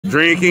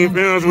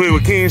DreamKingFilmz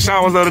with King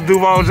Showers of the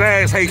Duval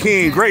Jags. Hey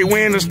King, great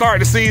win to start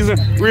the season.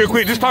 Real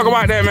quick, just talk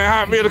about that, man.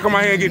 How it feel to come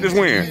out here and get this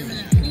win?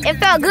 It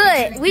felt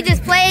good. We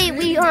just played.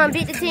 We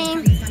beat the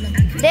team.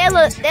 They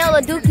look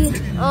dookie.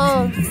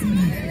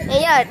 And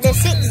yeah, they're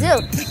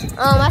 6-0.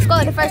 I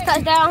scored the first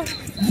touchdown,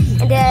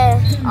 and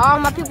then all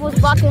my people was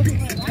blocking.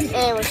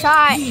 And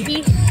Rashad,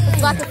 he was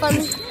blocking for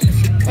me.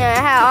 And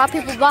I had all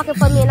people blocking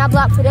for me, and I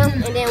blocked for them,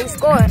 and then we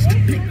scored.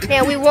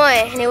 Then we won,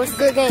 and it was a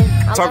good game.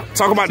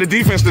 Talk about the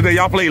defense today.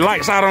 Y'all played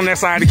lights out on that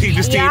side to keep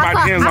this team out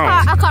the end zone.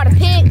 I caught a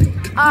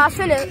pick. I was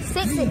trying to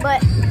six it,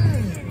 but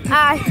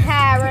I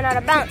had run out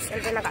of bounds,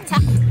 and then I got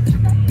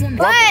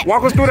tackled.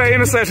 Walk us through that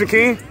interception,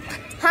 King.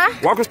 Huh?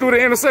 Walk us through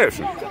the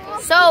interception.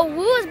 So we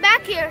was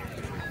back here,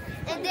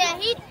 and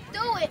then he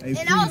threw it,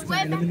 and I was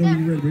way back there.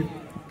 And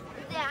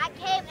then I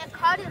came and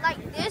caught it like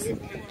this,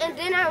 and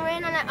then I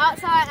ran on the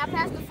outside. I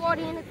passed the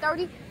 40 and the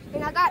 30,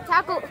 and I got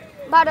tackled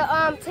by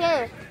the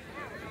 10.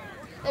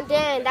 And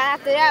then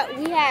after that,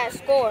 we had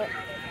scored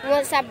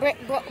once I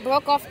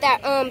broke off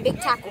that big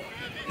tackle.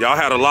 Y'all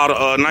had a lot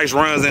of nice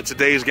runs in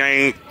today's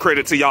game.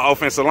 Credit to y'all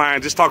offensive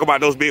line. Just talk about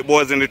those big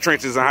boys in the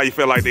trenches and how you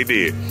feel like they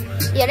did.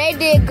 Yeah, they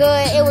did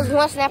good. It was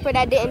one snapper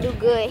that didn't do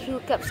good. He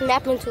kept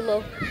snapping too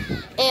low.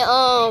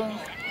 And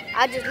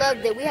I just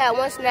loved it. We had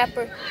one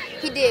snapper.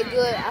 He did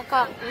good.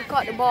 We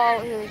caught the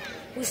ball and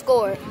we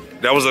scored.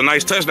 That was a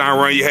nice touchdown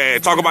run you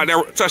had. Talk about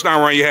that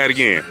touchdown run you had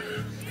again.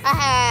 I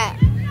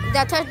had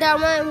that touchdown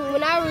run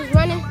when I was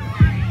running.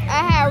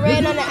 I had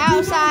ran on the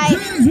outside,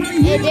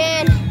 and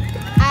then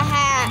I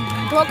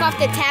had broke off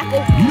the tackle,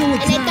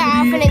 and they thought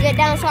I was gonna get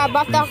down, so I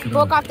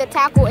broke off the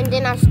tackle, and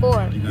then I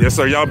scored. Yes,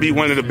 sir. Y'all beat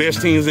one of the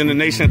best teams in the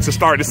nation to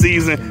start the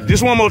season.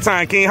 Just one more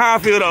time, King. How I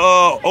feel to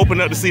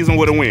open up the season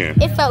with a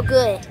win? It felt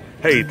good.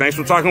 Hey, thanks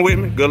for talking with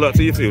me. Good luck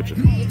to your future.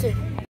 You too.